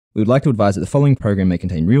We would like to advise that the following program may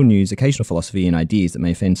contain real news, occasional philosophy, and ideas that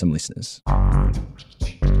may offend some listeners.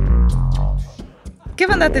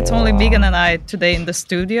 Given that it's only Megan and I today in the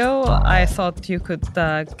studio, I thought you could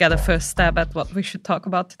get a first stab at what we should talk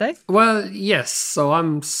about today. Well, yes. So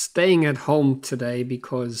I'm staying at home today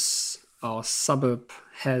because our suburb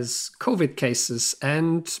has COVID cases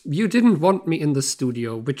and you didn't want me in the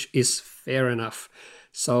studio, which is fair enough.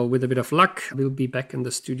 So with a bit of luck, we'll be back in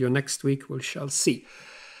the studio next week. We shall see.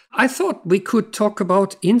 I thought we could talk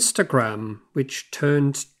about Instagram, which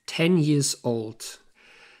turned 10 years old.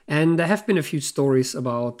 And there have been a few stories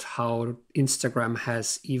about how Instagram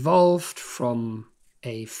has evolved from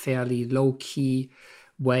a fairly low-key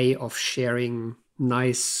way of sharing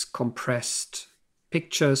nice, compressed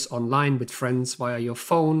pictures online with friends via your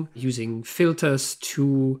phone, using filters,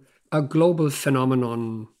 to a global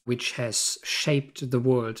phenomenon which has shaped the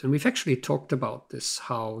world. And we've actually talked about this,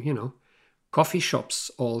 how, coffee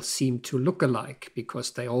shops all seem to look alike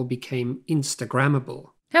because they all became Instagrammable.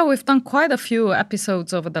 Yeah, we've done quite a few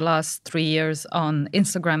episodes over the last 3 years on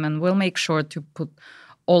Instagram, and we'll make sure to put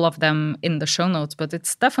all of them in the show notes, but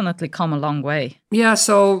it's definitely come a long way. Yeah,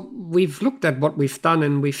 so we've looked at what we've done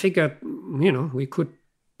and we figured, we could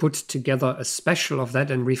put together a special of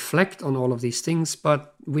that and reflect on all of these things,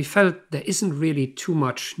 but we felt there isn't really too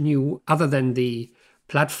much new other than the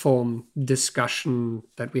platform discussion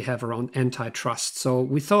that we have around antitrust. So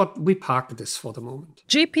we thought we parked this for the moment.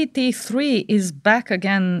 GPT-3 is back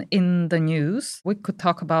again in the news. We could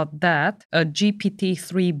talk about that. A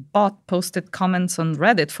GPT-3 bot posted comments on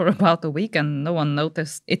Reddit for about a week and no one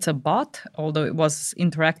noticed it's a bot, although it was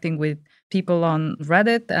interacting with people on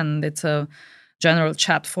Reddit, and it's a general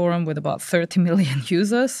chat forum with about 30 million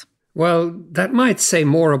users. Well, that might say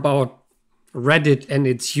more about Reddit and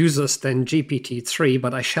its users than GPT-3,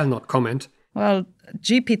 but I shall not comment. Well,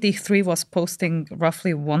 GPT-3 was posting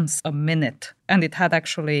roughly once a minute, and it had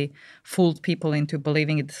actually fooled people into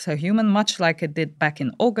believing it's a human, much like it did back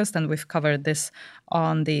in August, and we've covered this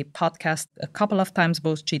on the podcast a couple of times,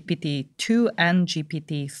 both GPT-2 and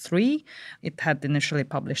GPT-3. It had initially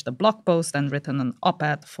published a blog post and written an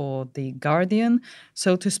op-ed for The Guardian,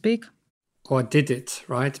 so to speak. Or did it,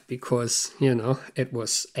 right? Because, it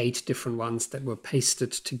was 8 different ones that were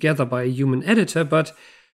pasted together by a human editor. But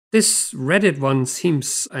this Reddit one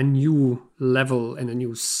seems a new level and a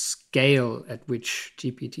new scale at which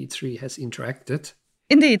GPT-3 has interacted.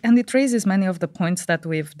 Indeed, and it raises many of the points that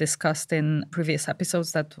we've discussed in previous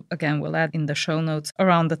episodes that, again, we'll add in the show notes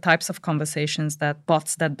around the types of conversations that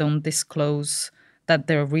bots that don't disclose that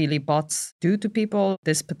they're really bots do to people.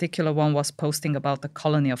 This particular one was posting about a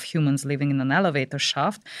colony of humans living in an elevator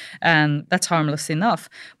shaft, and that's harmless enough.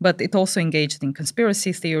 But it also engaged in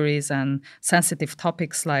conspiracy theories and sensitive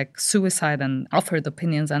topics like suicide and offered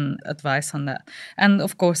opinions and advice on that. And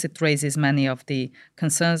of course, it raises many of the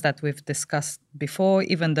concerns that we've discussed before,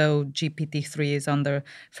 even though GPT-3 is under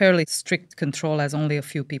fairly strict control as only a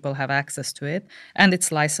few people have access to it, and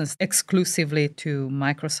it's licensed exclusively to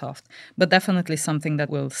Microsoft. But definitely something that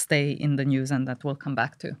will stay in the news and that we'll come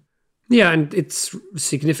back to. Yeah, and it's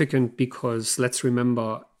significant because, let's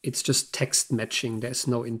remember, it's just text matching. There's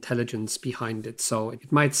no intelligence behind it. So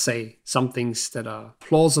it might say some things that are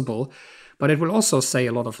plausible, but it will also say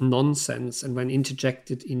a lot of nonsense. And when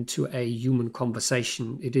interjected into a human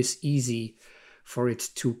conversation, it is easy for it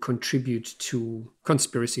to contribute to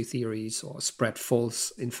conspiracy theories or spread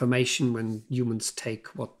false information when humans take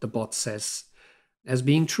what the bot says as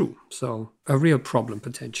being true. So a real problem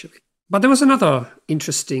potentially. But there was another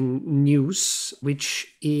interesting news,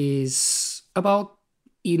 which is about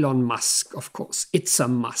Elon Musk, of course. It's a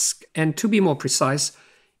Musk. And to be more precise,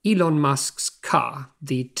 Elon Musk's car,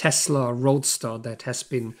 the Tesla Roadster that has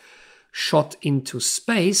been shot into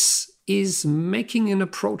space, is making an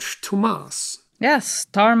approach to Mars. Yes,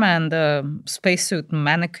 Starman, the spacesuit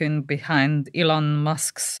mannequin behind Elon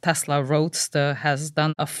Musk's Tesla Roadster, has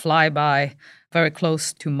done a flyby very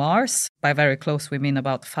close to Mars. By very close, we mean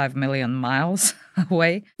about 5 million miles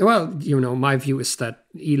away. Well, my view is that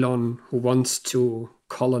Elon, who wants to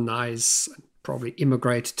colonize, probably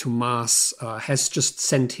immigrate to Mars, has just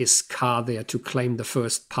sent his car there to claim the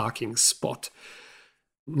first parking spot.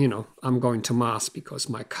 I'm going to Mars because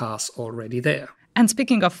my car's already there. And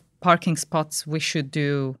speaking of parking spots, we should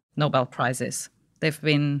do Nobel Prizes. They've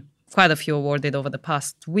been quite a few awarded over the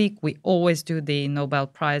past week. We always do the Nobel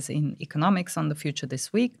Prize in Economics on The Future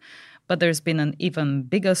This Week. But there's been an even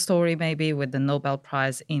bigger story maybe with the Nobel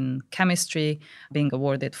Prize in Chemistry being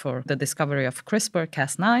awarded for the discovery of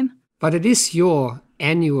CRISPR-Cas9. But it is your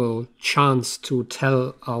annual chance to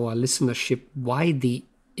tell our listenership why the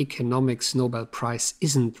economics Nobel Prize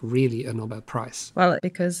isn't really a Nobel Prize? Well,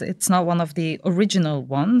 because it's not one of the original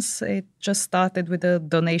ones. It just started with a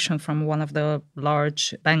donation from one of the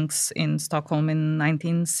large banks in Stockholm in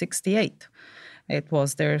 1968. It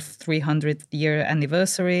was their 300th year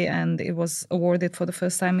anniversary, and it was awarded for the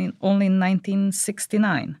first time only in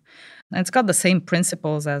 1969. And it's got the same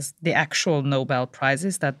principles as the actual Nobel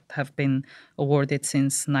Prizes that have been awarded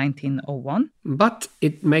since 1901. But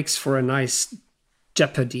it makes for a nice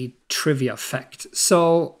Jeopardy trivia fact.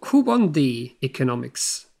 So who won the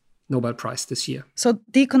economics Nobel Prize this year? So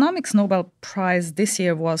the economics Nobel Prize this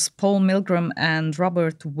year was Paul Milgrom and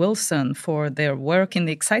Robert Wilson for their work in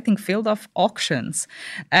the exciting field of auctions.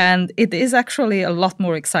 And it is actually a lot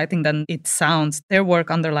more exciting than it sounds. Their work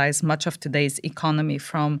underlies much of today's economy,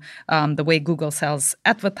 from the way Google sells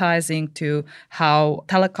advertising to how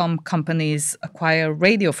telecom companies acquire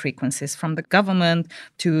radio frequencies from the government,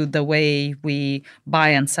 to the way we buy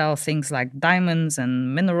and sell things like diamonds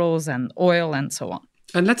and minerals and oil and so on.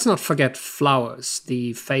 And let's not forget flowers,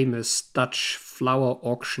 the famous Dutch flower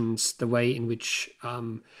auctions, the way in which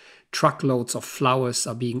truckloads of flowers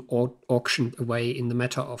are being auctioned away in the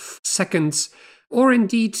matter of seconds, or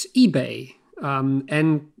indeed eBay.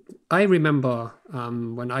 And I remember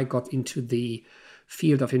when I got into the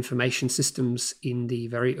field of information systems in the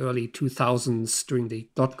very early 2000s during the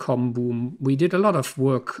dot-com boom, we did a lot of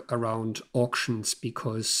work around auctions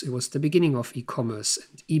because it was the beginning of e-commerce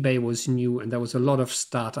and eBay was new, and there was a lot of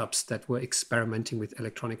startups that were experimenting with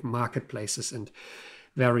electronic marketplaces and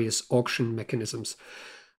various auction mechanisms.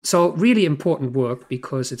 So really important work,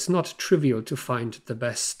 because it's not trivial to find the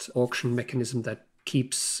best auction mechanism that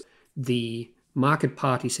keeps the market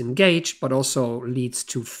parties engaged but also leads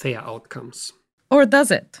to fair outcomes. Or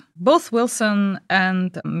does it? Both Wilson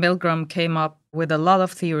and Milgrom came up with a lot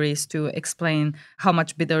of theories to explain how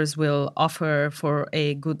much bidders will offer for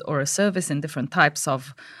a good or a service in different types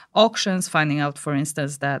of auctions, finding out, for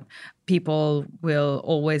instance, that people will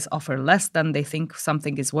always offer less than they think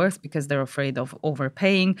something is worth because they're afraid of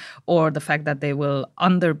overpaying, or the fact that they will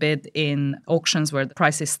underbid in auctions where the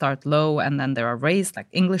prices start low and then they are raised, like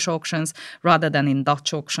English auctions, rather than in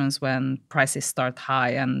Dutch auctions when prices start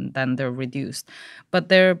high and then they're reduced. But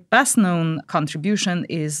their best-known contribution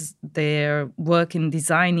is their work in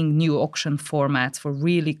designing new auction formats for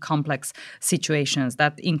really complex situations.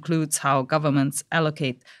 That includes how governments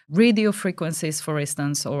allocate radio frequencies, for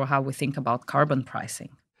instance, or how we think about carbon pricing.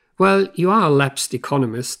 Well, you are a lapsed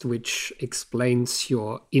economist, which explains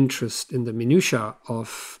your interest in the minutiae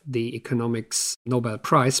of the economics Nobel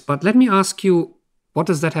Prize. But let me ask you, what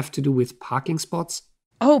does that have to do with parking spots?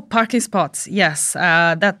 Oh, parking spots. Yes,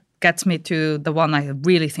 that gets me to the one I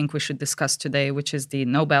really think we should discuss today, which is the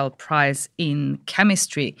Nobel Prize in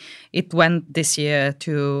Chemistry. It went this year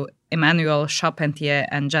to Emmanuel Charpentier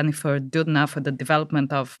and Jennifer Doudna for the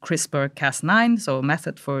development of CRISPR-Cas9, so a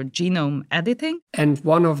method for genome editing. And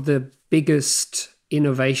one of the biggest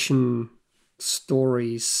innovation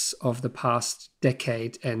stories of the past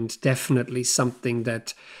decade, and definitely something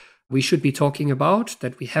that we should be talking about,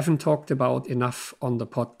 that we haven't talked about enough on the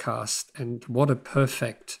podcast. And what a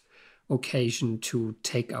perfect occasion to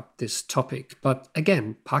take up this topic. But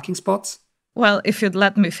again, parking spots? Well, if you'd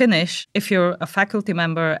let me finish, if you're a faculty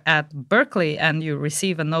member at Berkeley and you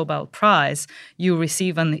receive a Nobel Prize, you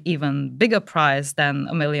receive an even bigger prize than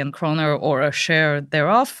 $1 million kroner or a share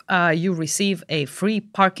thereof. You receive a free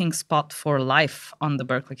parking spot for life on the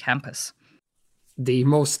Berkeley campus. The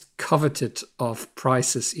most coveted of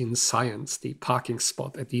prizes in science, the parking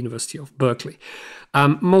spot at the University of Berkeley.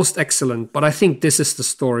 Most excellent, but I think this is the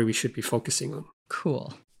story we should be focusing on.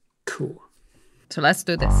 Cool. So let's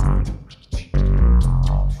do this.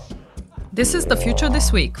 This is The Future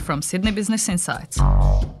This Week from Sydney Business Insights.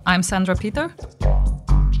 I'm Sandra Peter.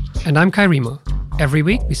 And I'm Kai Riemer. Every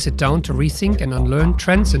week, we sit down to rethink and unlearn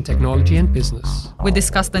trends in technology and business. We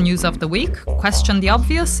discuss the news of the week, question the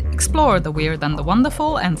obvious, explore the weird and the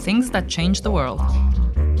wonderful, and things that change the world.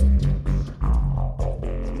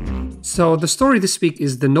 So the story this week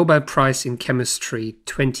is the Nobel Prize in Chemistry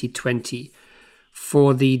 2020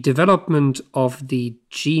 for the development of the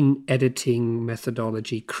gene editing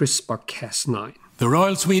methodology CRISPR-Cas9. The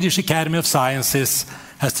Royal Swedish Academy of Sciences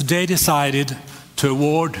has today decided to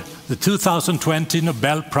award the 2020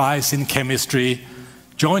 Nobel Prize in Chemistry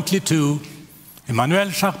jointly to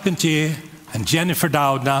Emmanuel Charpentier and Jennifer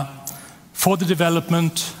Doudna for the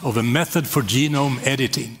development of a method for genome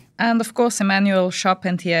editing. And of course, Emmanuelle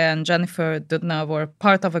Charpentier and Jennifer Doudna were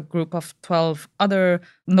part of a group of 12 other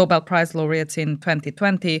Nobel Prize laureates in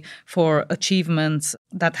 2020 for achievements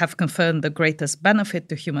that have conferred the greatest benefit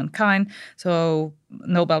to humankind. So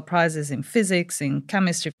Nobel Prizes in physics, in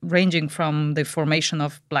chemistry, ranging from the formation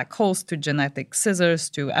of black holes to genetic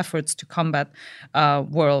scissors to efforts to combat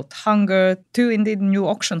world hunger to indeed new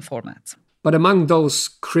auction formats. But among those,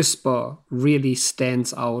 CRISPR really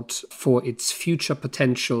stands out for its future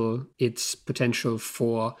potential, its potential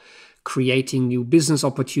for creating new business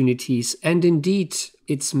opportunities, and indeed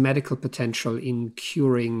its medical potential in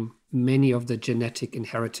curing many of the genetic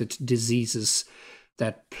inherited diseases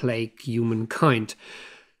that plague humankind.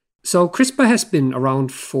 So CRISPR has been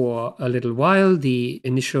around for a little while. The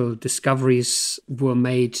initial discoveries were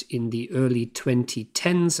made in the early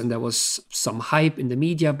 2010s, and there was some hype in the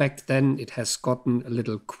media back then. It has gotten a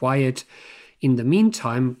little quiet in the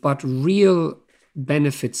meantime, but real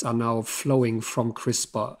benefits are now flowing from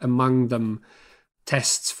CRISPR, among them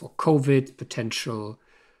tests for COVID, potential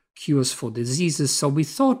cures for diseases. So we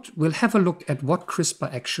thought we'll have a look at what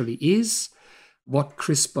CRISPR actually is, what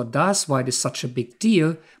CRISPR does, why it is such a big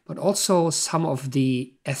deal, but also some of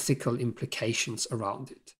the ethical implications around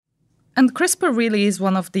it. And CRISPR really is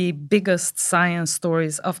one of the biggest science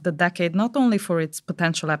stories of the decade, not only for its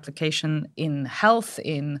potential application in health,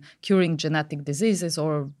 in curing genetic diseases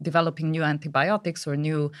or developing new antibiotics or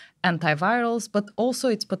new antivirals, but also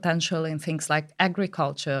its potential in things like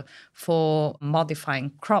agriculture for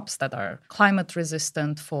modifying crops that are climate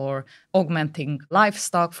resistant, for augmenting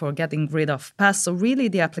livestock, for getting rid of pests. So really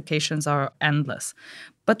the applications are endless.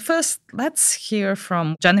 But first, let's hear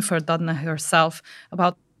from Jennifer Doudna herself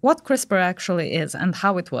about what CRISPR actually is and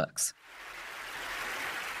how it works.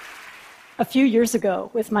 A few years ago,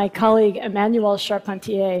 with my colleague Emmanuelle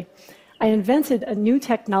Charpentier, I invented a new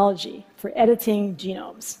technology for editing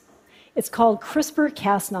genomes. It's called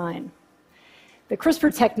CRISPR-Cas9. The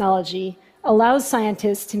CRISPR technology allows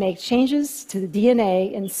scientists to make changes to the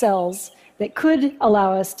DNA in cells that could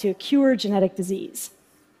allow us to cure genetic disease.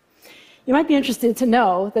 You might be interested to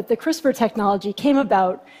know that the CRISPR technology came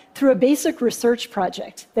about through a basic research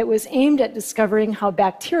project that was aimed at discovering how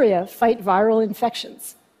bacteria fight viral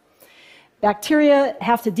infections. Bacteria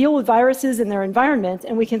have to deal with viruses in their environment,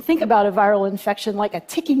 and we can think about a viral infection like a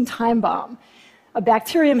ticking time bomb. A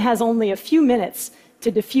bacterium has only a few minutes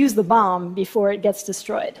to defuse the bomb before it gets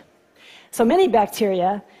destroyed. So many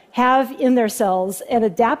bacteria have in their cells an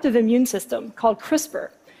adaptive immune system called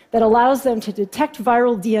CRISPR that allows them to detect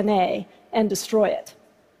viral DNA and destroy it.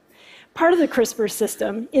 Part of the CRISPR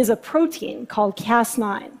system is a protein called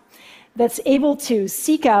Cas9 that's able to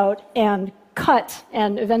seek out and cut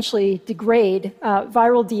and eventually degrade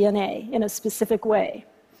viral DNA in a specific way.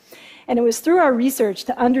 And it was through our research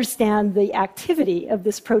to understand the activity of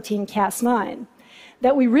this protein Cas9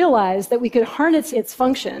 that we realized that we could harness its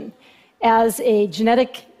function as a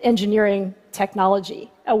genetic engineering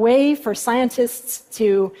technology, a way for scientists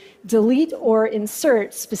to delete or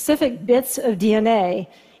insert specific bits of DNA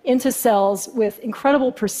into cells with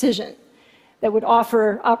incredible precision that would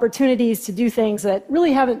offer opportunities to do things that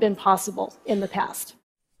really haven't been possible in the past.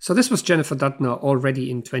 So this was Jennifer Doudna already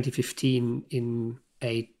in 2015 in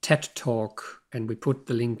a TED Talk, and we put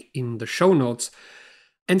the link in the show notes.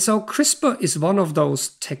 And so CRISPR is one of those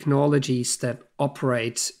technologies that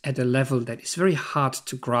operates at a level that is very hard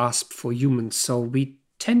to grasp for humans. So we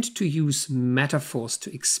tend to use metaphors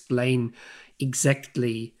to explain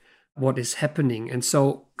exactly what is happening. And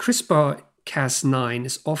so CRISPR-Cas9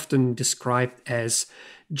 is often described as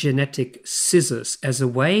genetic scissors, as a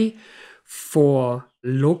way for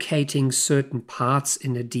locating certain parts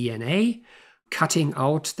in the DNA, cutting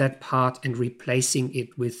out that part and replacing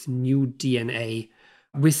it with new DNA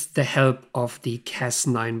with the help of the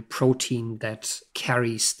Cas9 protein that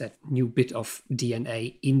carries that new bit of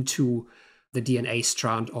DNA into the DNA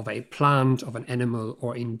strand of a plant, of an animal,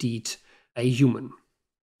 or indeed a human.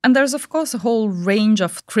 And there's, of course, a whole range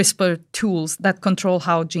of CRISPR tools that control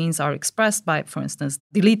how genes are expressed by, for instance,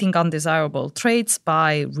 deleting undesirable traits,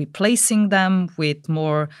 by replacing them with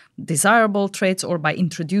more desirable traits, or by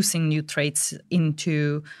introducing new traits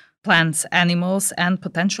into plants, animals, and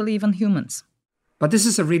potentially even humans. But this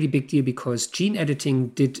is a really big deal because gene editing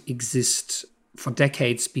did exist for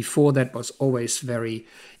decades. Before that was always very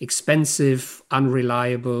expensive,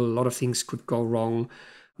 unreliable, a lot of things could go wrong.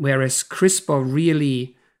 Whereas CRISPR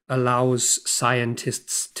really allows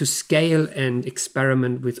scientists to scale and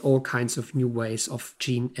experiment with all kinds of new ways of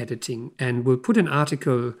gene editing. And we'll put an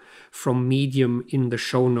article from Medium in the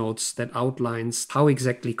show notes that outlines how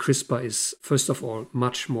exactly CRISPR is, first of all,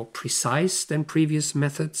 much more precise than previous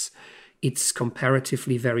methods. It's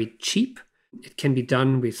comparatively very cheap. It can be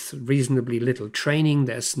done with reasonably little training.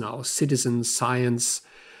 There's now citizen science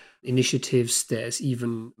initiatives. There's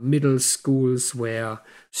even middle schools where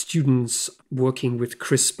students working with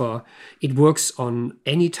CRISPR. It works on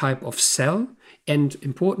any type of cell, and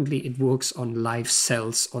importantly, it works on live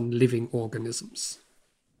cells, on living organisms.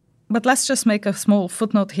 But let's just make a small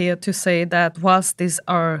footnote here to say that whilst these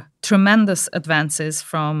are tremendous advances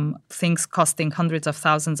from things costing hundreds of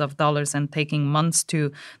thousands of dollars and taking months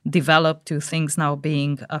to develop to things now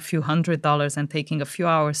being a few $100s and taking a few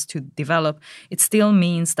hours to develop, it still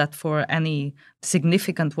means that for any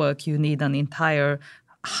significant work, you need an entire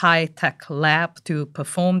high-tech lab to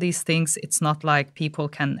perform these things. It's not like people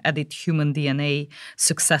can edit human DNA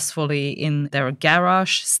successfully in their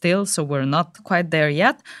garage still, so we're not quite there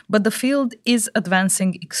yet. But the field is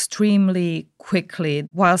advancing extremely quickly.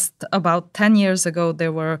 Whilst about 10 years ago,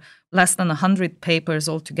 there were less than 100 papers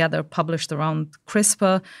altogether published around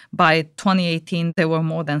CRISPR, by 2018, there were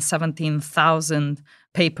more than 17,000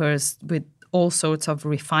 papers with all sorts of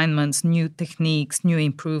refinements, new techniques, new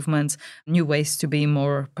improvements, new ways to be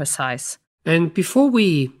more precise. And before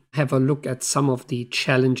we have a look at some of the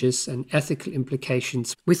challenges and ethical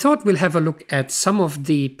implications, we thought we'll have a look at some of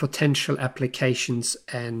the potential applications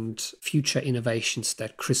and future innovations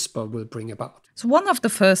that CRISPR will bring about. So one of the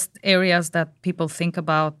first areas that people think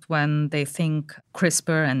about when they think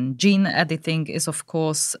CRISPR and gene editing is, of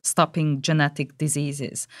course, stopping genetic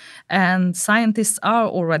diseases. And scientists are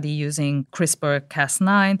already using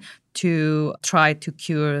CRISPR-Cas9 to try to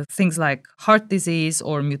cure things like heart disease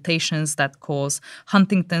or mutations that cause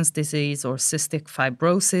Huntington's disease or cystic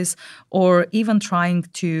fibrosis, or even trying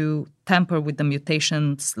to tamper with the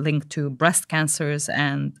mutations linked to breast cancers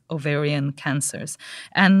and ovarian cancers.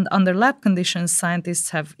 And under lab conditions,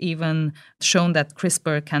 scientists have even shown that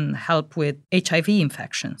CRISPR can help with HIV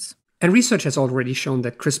infections. And research has already shown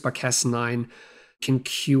that CRISPR-Cas9 can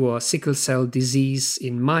cure sickle cell disease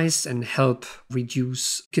in mice and help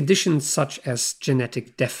reduce conditions such as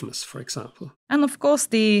genetic deafness, for example. And of course,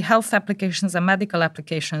 the health applications and medical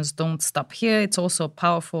applications don't stop here. It's also a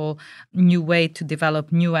powerful new way to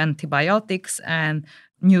develop new antibiotics and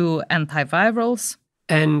new antivirals.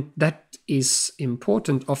 And that is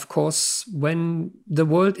important, of course, when the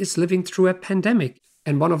world is living through a pandemic.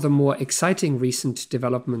 And one of the more exciting recent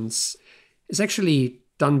developments is actually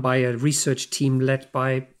done by a research team led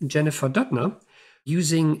by Jennifer Doudna,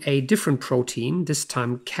 using a different protein, this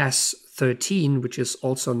time Cas13, which is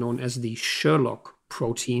also known as the Sherlock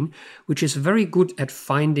protein, which is very good at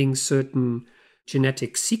finding certain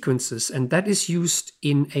genetic sequences. And that is used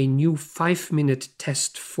in a new 5-minute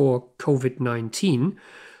test for COVID-19,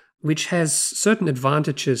 which has certain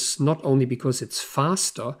advantages, not only because it's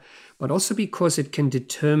faster, but also because it can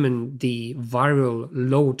determine the viral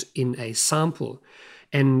load in a sample.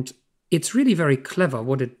 And it's really very clever.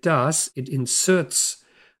 What it does, it inserts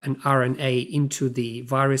an RNA into the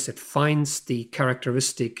virus. It finds the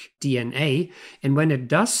characteristic DNA. And when it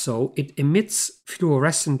does so, it emits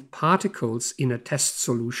fluorescent particles in a test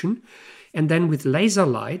solution. And then with laser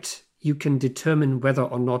light, you can determine whether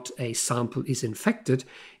or not a sample is infected.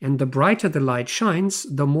 And the brighter the light shines,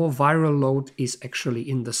 the more viral load is actually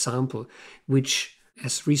in the sample, which,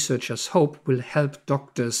 as researchers hope, will help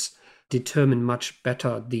doctors determine much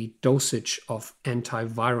better the dosage of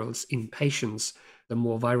antivirals in patients, the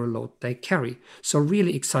more viral load they carry. So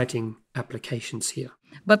really exciting applications here.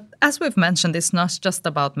 But as we've mentioned, it's not just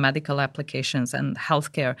about medical applications and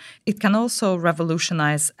healthcare. It can also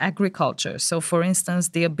revolutionize agriculture. So, for instance,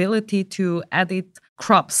 the ability to edit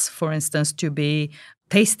crops, for instance, to be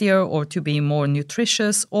tastier or to be more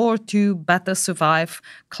nutritious or to better survive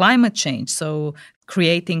climate change. So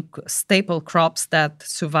creating staple crops that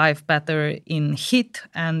survive better in heat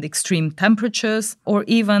and extreme temperatures, or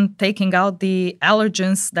even taking out the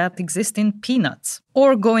allergens that exist in peanuts.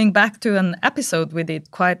 Or going back to an episode we did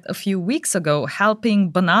quite a few weeks ago,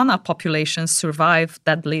 helping banana populations survive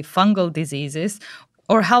deadly fungal diseases,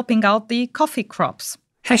 or helping out the coffee crops.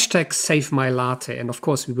 #SaveMyLatte. And of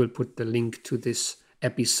course, we will put the link to this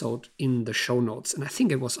episode in the show notes. And I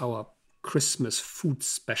think it was our Christmas food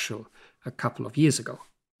special a couple of years ago.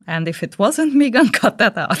 And if it wasn't, Megan, cut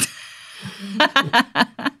that out.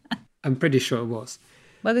 I'm pretty sure it was.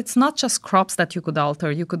 But it's not just crops that you could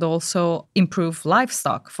alter. You could also improve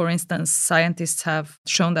livestock. For instance, scientists have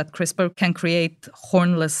shown that CRISPR can create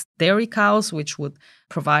hornless dairy cows, which would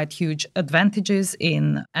provide huge advantages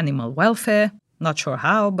in animal welfare. Not sure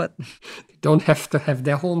how, but... They don't have to have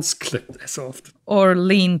their horns clipped as often. Or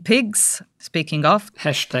lean pigs, speaking of.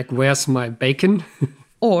 #where's my bacon?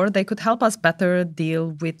 or they could help us better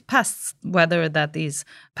deal with pests, whether that is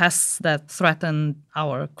pests that threaten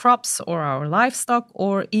our crops or our livestock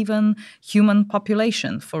or even human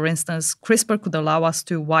population. For instance, CRISPR could allow us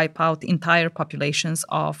to wipe out entire populations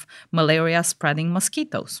of malaria-spreading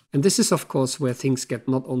mosquitoes. And this is, of course, where things get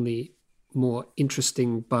not only more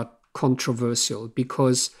interesting but controversial,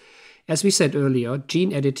 because as we said earlier,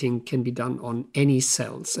 gene editing can be done on any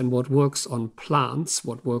cells, and what works on plants,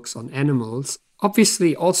 what works on animals,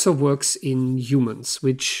 obviously also works in humans,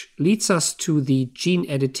 which leads us to the gene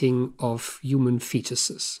editing of human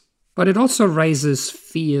fetuses. But it also raises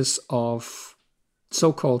fears of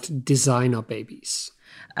so-called designer babies.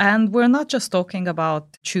 And we're not just talking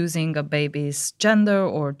about choosing a baby's gender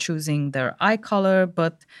or choosing their eye color,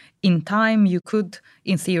 but in time you could,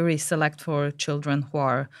 in theory, select for children who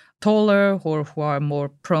are taller or who are more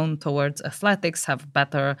prone towards athletics, have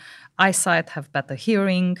better eyesight, have better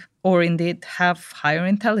hearing, or indeed have higher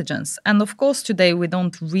intelligence. And of course, today we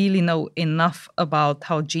don't really know enough about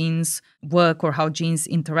how genes work or how genes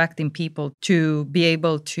interact in people to be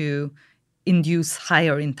able to induce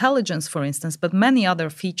higher intelligence, for instance, but many other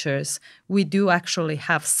features we do actually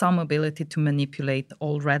have some ability to manipulate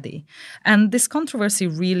already. And this controversy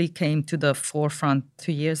really came to the forefront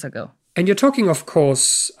 2 years ago. And you're talking, of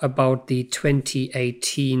course, about the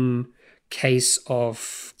 2018 case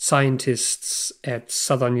of scientists at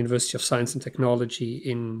Southern University of Science and Technology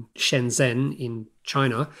in Shenzhen in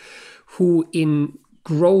China, who in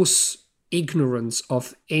gross ignorance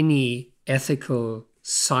of any ethical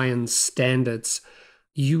science standards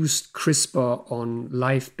used CRISPR on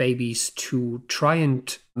live babies to try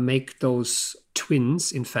and make those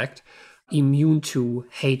twins, in fact, immune to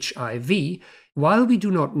HIV. While we do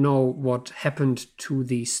not know what happened to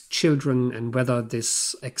these children and whether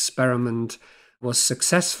this experiment was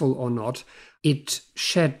successful or not, it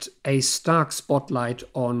shed a stark spotlight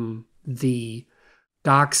on the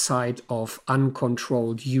dark side of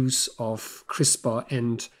uncontrolled use of CRISPR,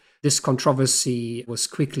 and this controversy was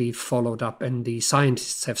quickly followed up, and the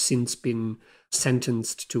scientists have since been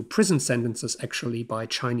sentenced to prison sentences, actually, by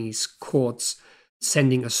Chinese courts,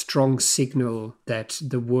 sending a strong signal that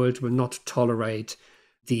the world will not tolerate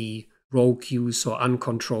the rogue use or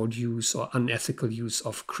uncontrolled use or unethical use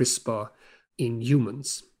of CRISPR in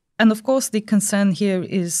humans. And of course, the concern here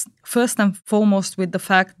is first and foremost with the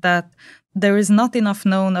fact that there is not enough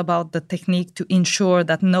known about the technique to ensure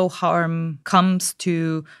that no harm comes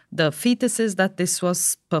to the fetuses that this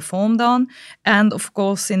was performed on. And of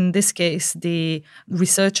course, in this case, the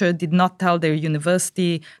researcher did not tell their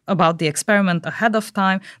university about the experiment ahead of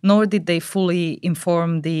time, nor did they fully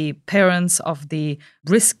inform the parents of the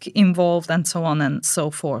risk involved, and so on and so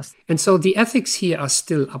forth. And so the ethics here are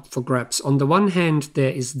still up for grabs. On the one hand, there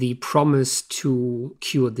is the promise to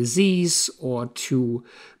cure disease or to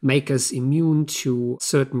make us immune to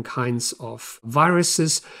certain kinds of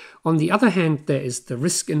viruses. On the other hand, there is the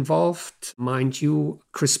risk involved. Mind you,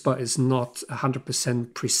 CRISPR is not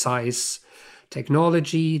 100% precise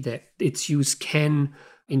technology, that its use can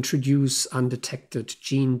introduce undetected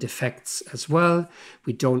gene defects as well.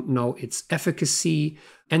 We don't know its efficacy.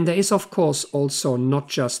 And there is, of course, also not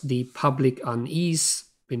just the public unease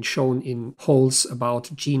been shown in polls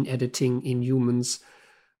about gene editing in humans.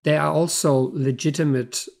 There are also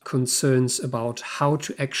legitimate concerns about how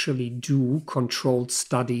to actually do controlled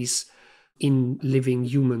studies in living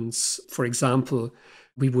humans. For example,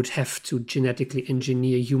 we would have to genetically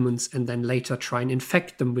engineer humans and then later try and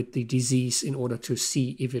infect them with the disease in order to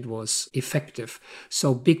see if it was effective.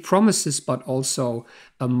 So big promises, but also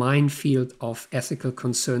a minefield of ethical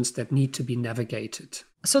concerns that need to be navigated.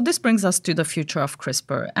 So this brings us to the future of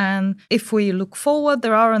CRISPR. And if we look forward,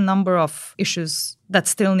 there are a number of issues that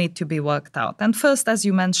still need to be worked out. And first, as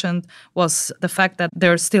you mentioned, was the fact that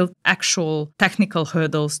there are still actual technical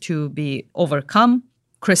hurdles to be overcome.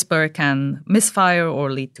 CRISPR can misfire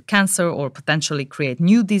or lead to cancer or potentially create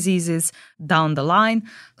new diseases down the line.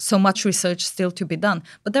 So much research still to be done.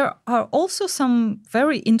 But there are also some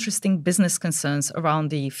very interesting business concerns around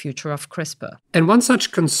the future of CRISPR. And one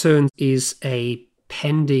such concern is a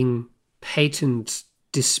pending patent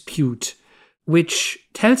dispute, which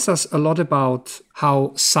tells us a lot about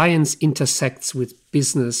how science intersects with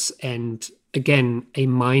business and again, a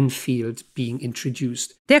minefield being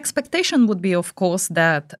introduced. The expectation would be, of course,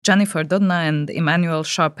 that Jennifer Doudna and Emmanuelle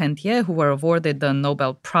Charpentier, who were awarded the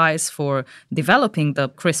Nobel Prize for developing the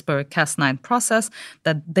CRISPR-Cas9 process,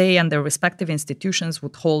 that they and their respective institutions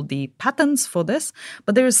would hold the patents for this.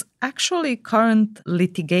 But there's actually current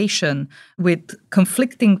litigation with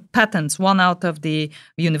conflicting patents, one out of the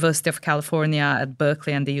University of California at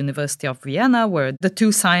Berkeley and the University of Vienna, where the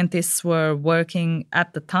two scientists were working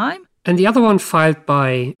at the time. And the other one filed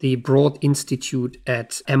by the Broad Institute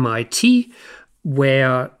at MIT,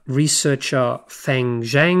 where researcher Feng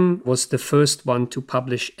Zhang was the first one to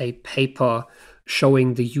publish a paper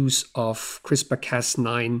showing the use of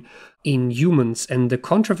CRISPR-Cas9 in humans. And the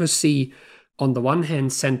controversy, on the one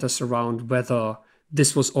hand, centers around whether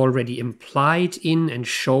this was already implied in and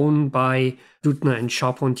shown by Doudna and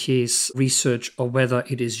Charpentier's research, or whether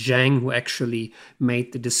it is Zhang who actually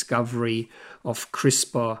made the discovery of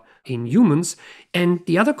CRISPR in humans. And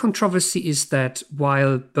the other controversy is that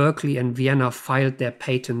while Berkeley and Vienna filed their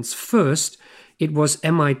patents first, it was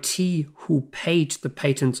MIT who paid the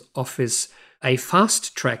patent office a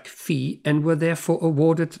fast-track fee and were therefore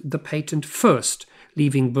awarded the patent first,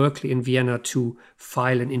 leaving Berkeley and Vienna to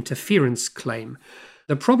file an interference claim.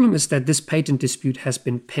 The problem is that this patent dispute has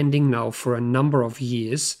been pending now for a number of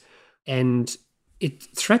years, and it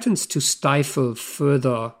threatens to stifle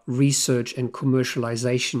further research and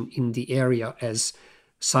commercialization in the area, as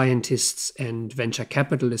scientists and venture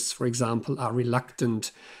capitalists, for example, are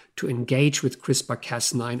reluctant to engage with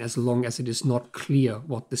CRISPR-Cas9 as long as it is not clear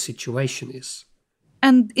what the situation is.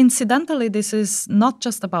 And incidentally, this is not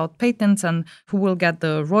just about patents and who will get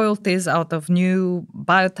the royalties out of new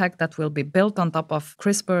biotech that will be built on top of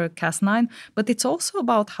CRISPR-Cas9, but it's also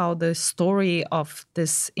about how the story of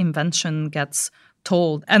this invention gets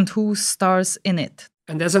told and who stars in it.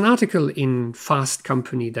 And there's an article in Fast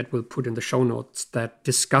Company that we'll put in the show notes that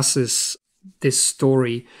discusses this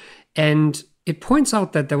story. And it points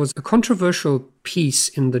out that there was a controversial piece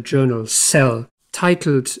in the journal Cell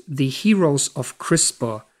titled The Heroes of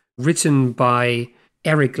CRISPR, written by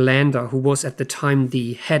Eric Lander, who was at the time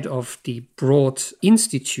the head of the Broad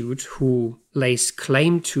Institute, who lays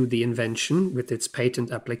claim to the invention with its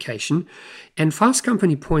patent application. And Fast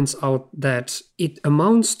Company points out that it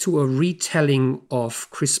amounts to a retelling of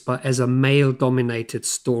CRISPR as a male-dominated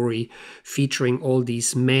story, featuring all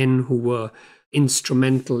these men who were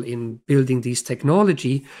instrumental in building this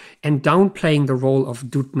technology, and downplaying the role of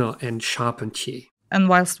Doudna and Charpentier. And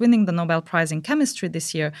whilst winning the Nobel Prize in Chemistry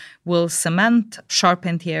this year will cement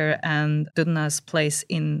Charpentier and Doudna's place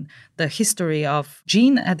in the history of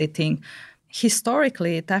gene editing,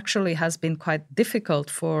 historically it actually has been quite difficult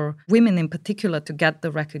for women in particular to get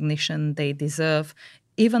the recognition they deserve,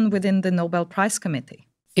 even within the Nobel Prize Committee.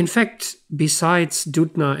 In fact, besides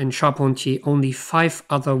Doudna and Charpentier, only 5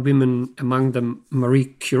 other women, among them Marie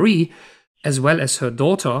Curie, as well as her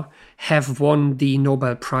daughter, have won the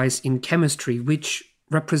Nobel Prize in Chemistry, which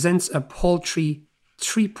represents a paltry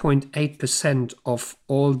 3.8% of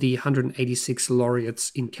all the 186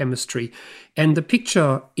 laureates in chemistry. And the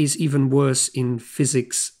picture is even worse in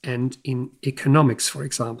physics and in economics, for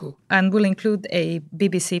example. And we'll include a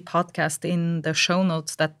BBC podcast in the show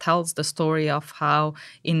notes that tells the story of how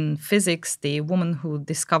in physics, the woman who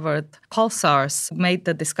discovered pulsars, made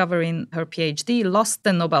the discovery in her PhD, lost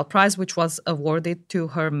the Nobel Prize, which was awarded to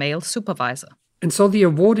her male supervisor. And so the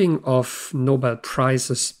awarding of Nobel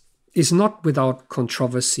Prizes is not without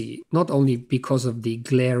controversy, not only because of the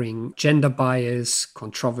glaring gender bias,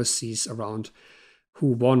 controversies around who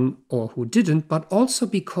won or who didn't, but also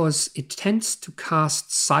because it tends to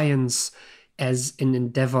cast science as an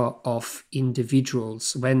endeavor of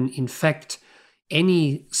individuals, when in fact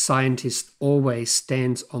any scientist always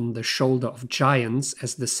stands on the shoulder of giants,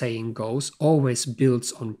 as the saying goes, always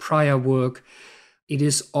builds on prior work. It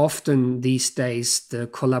is often these days the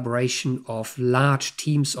collaboration of large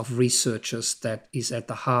teams of researchers that is at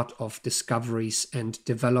the heart of discoveries and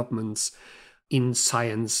developments in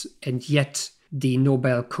science. And yet the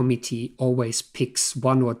Nobel Committee always picks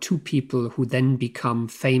 1 or 2 people who then become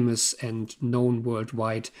famous and known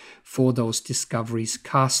worldwide for those discoveries,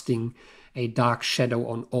 casting a dark shadow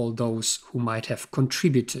on all those who might have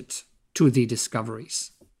contributed to the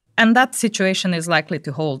discoveries. And that situation is likely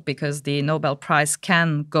to hold because the Nobel Prize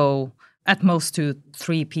can go at most to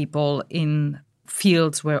 3 people in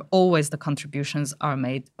fields where always the contributions are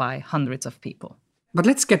made by hundreds of people. But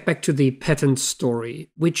let's get back to the patent story,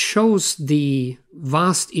 which shows the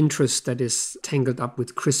vast interest that is tangled up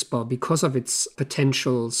with CRISPR because of its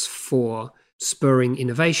potentials for spurring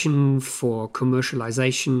innovation, for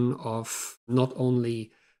commercialization of not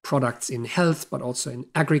only products in health, but also in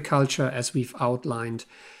agriculture, as we've outlined,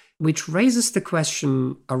 which raises the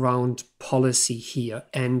question around policy here.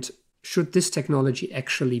 And should this technology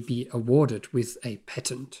actually be awarded with a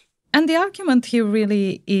patent? And the argument here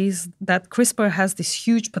really is that CRISPR has this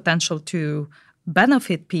huge potential to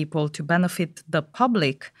benefit people, to benefit the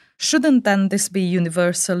public. Shouldn't then this be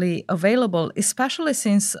universally available, especially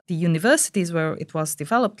since the universities where it was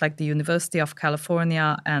developed, like the University of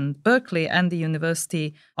California and Berkeley and the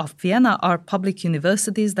University of Vienna, are public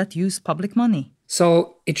universities that use public money?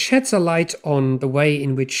 So it sheds a light on the way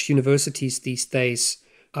in which universities these days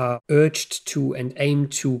are urged to and aim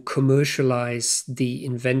to commercialize the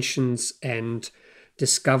inventions and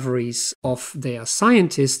discoveries of their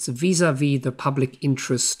scientists vis-a-vis the public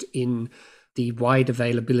interest in the wide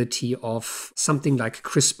availability of something like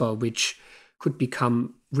CRISPR, which could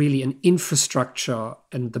become really an infrastructure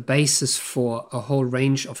and the basis for a whole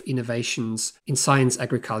range of innovations in science,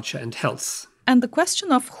 agriculture, and health. And the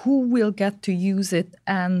question of who will get to use it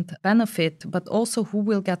and benefit, but also who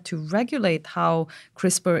will get to regulate how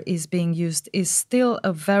CRISPR is being used, is still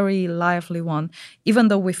a very lively one. Even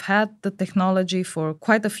though we've had the technology for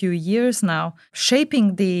quite a few years now,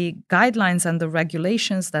 shaping the guidelines and the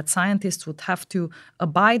regulations that scientists would have to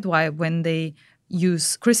abide by when they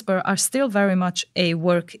use CRISPR are still very much a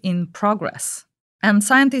work in progress. And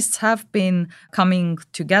scientists have been coming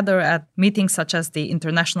together at meetings such as the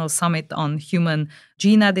International Summit on Human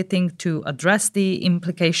Gene Editing to address the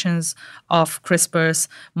implications of CRISPRs,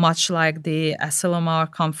 much like the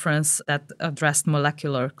Asilomar conference that addressed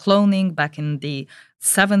molecular cloning back in the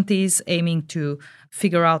 70s, aiming to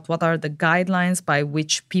figure out what are the guidelines by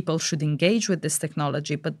which people should engage with this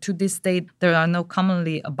technology. But to this date, there are no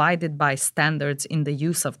commonly abided by standards in the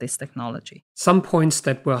use of this technology. Some points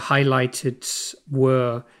that were highlighted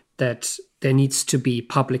were that there needs to be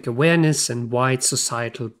public awareness and wide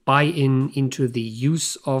societal buy-in into the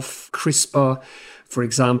use of CRISPR. For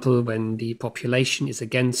example, when the population is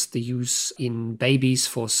against the use in babies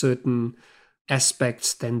for certain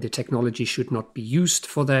aspects, then the technology should not be used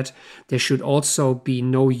for that. There should also be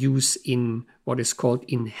no use in what is called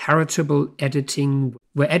inheritable editing,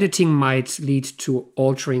 where editing might lead to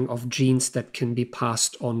altering of genes that can be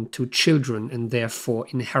passed on to children and therefore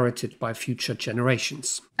inherited by future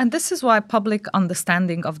generations. And this is why public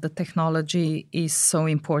understanding of the technology is so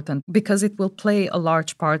important, because it will play a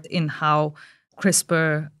large part in how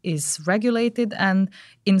CRISPR is regulated and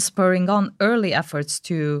in spurring on early efforts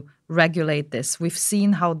to regulate this. We've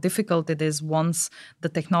seen how difficult it is once the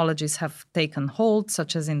technologies have taken hold,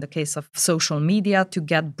 such as in the case of social media, to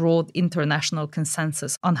get broad international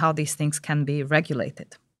consensus on how these things can be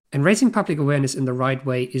regulated. And raising public awareness in the right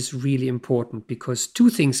way is really important because two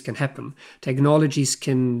things can happen. Technologies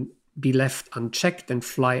can be left unchecked and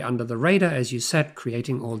fly under the radar, as you said,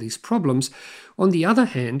 creating all these problems. On the other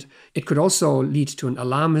hand, it could also lead to an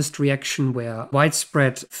alarmist reaction where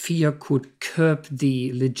widespread fear could curb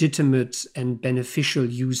the legitimate and beneficial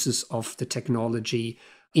uses of the technology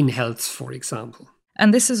in health, for example.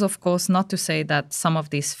 And this is, of course, not to say that some of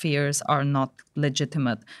these fears are not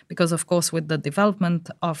legitimate, because, of course, with the development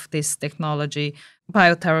of this technology,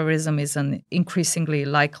 bioterrorism is an increasingly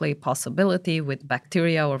likely possibility with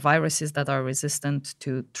bacteria or viruses that are resistant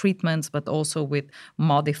to treatments, but also with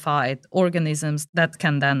modified organisms that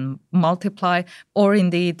can then multiply, or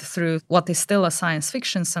indeed through what is still a science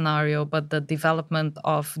fiction scenario, but the development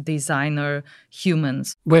of designer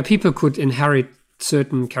humans. Where people could inherit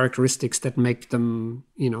certain characteristics that make them,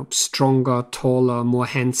 stronger, taller, more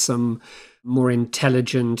handsome, more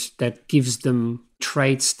intelligent, that gives them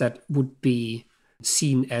traits that would be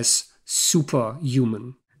seen as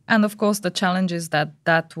superhuman. And of course, the challenge is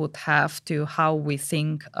that would have to how we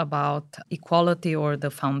think about equality or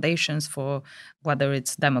the foundations for whether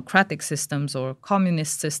it's democratic systems or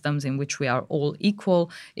communist systems in which we are all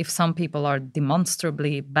equal. If some people are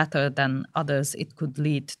demonstrably better than others, it could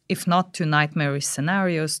lead, if not to nightmarish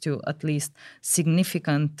scenarios, to at least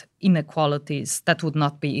significant inequalities that would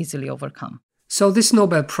not be easily overcome. So this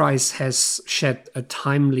Nobel Prize has shed a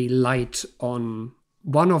timely light on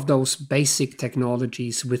one of those basic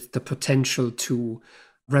technologies with the potential to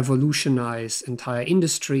revolutionize entire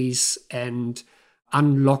industries and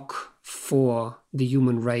unlock for the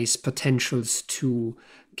human race potentials to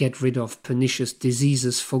get rid of pernicious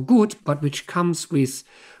diseases for good, but which comes with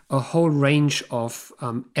a whole range of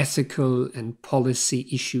ethical and policy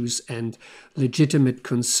issues and legitimate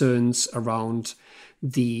concerns around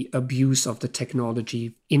the abuse of the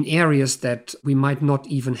technology in areas that we might not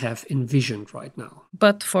even have envisioned right now.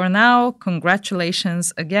 But for now,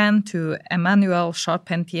 congratulations again to Emmanuelle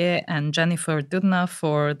Charpentier and Jennifer Doudna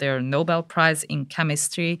for their Nobel Prize in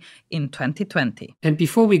Chemistry in 2020. And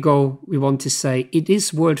before we go, we want to say it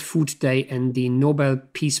is World Food Day, and the Nobel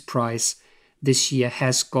Peace Prize this year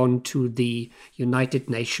has gone to the United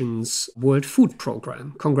Nations World Food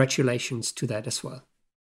Programme. Congratulations to that as well.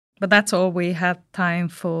 But that's all we had time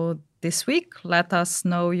for this week. Let us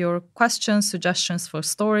know your questions, suggestions for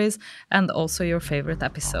stories, and also your favorite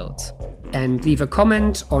episodes. And leave a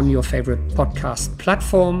comment on your favorite podcast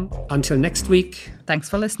platform. Until next week. Thanks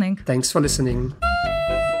for listening. Thanks for listening.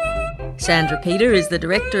 Sandra Peter is the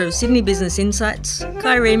Director of Sydney Business Insights.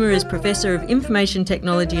 Kai Riemer is Professor of Information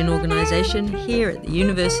Technology and Organisation here at the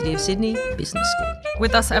University of Sydney Business School.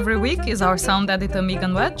 With us every week is our sound editor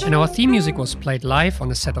Megan Wedge. And our theme music was played live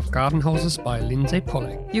on a set of garden hoses by Lindsay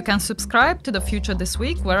Pollack. You can subscribe to The Future This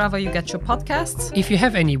Week wherever you get your podcasts. If you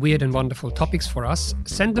have any weird and wonderful topics for us,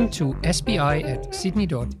 send them to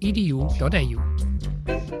sbi@sydney.edu.au.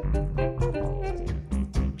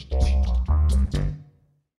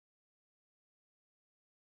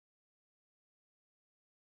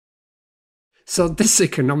 So this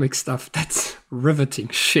economic stuff, that's riveting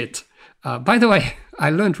shit. By the way, I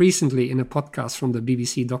learned recently in a podcast from the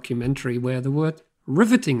BBC documentary where the word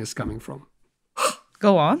riveting is coming from.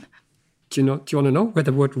 Go on. Do you want to know where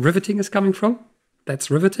the word riveting is coming from? That's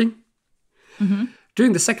riveting. Mm-hmm.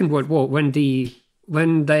 During the Second World War, when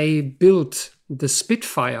they built the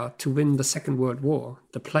Spitfire to win the Second World War,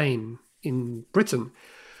 the plane in Britain,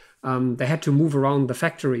 they had to move around the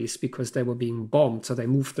factories because they were being bombed. So they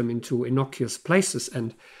moved them into innocuous places.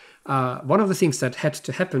 And one of the things that had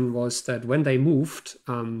to happen was that when they moved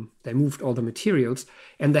all the materials,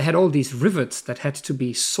 and they had all these rivets that had to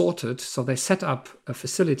be sorted. So they set up a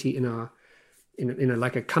facility in a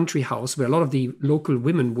like a country house where a lot of the local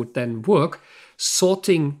women would then work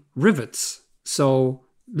sorting rivets. So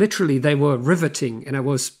literally they were riveting, and it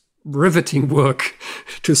was riveting work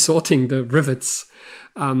to sorting the rivets.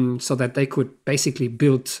 So that they could basically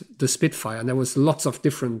build the Spitfire. And there was lots of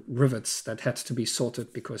different rivets that had to be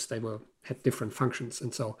sorted because they had different functions.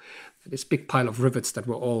 And so this big pile of rivets that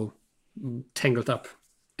were all tangled up.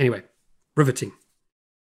 Anyway, riveting.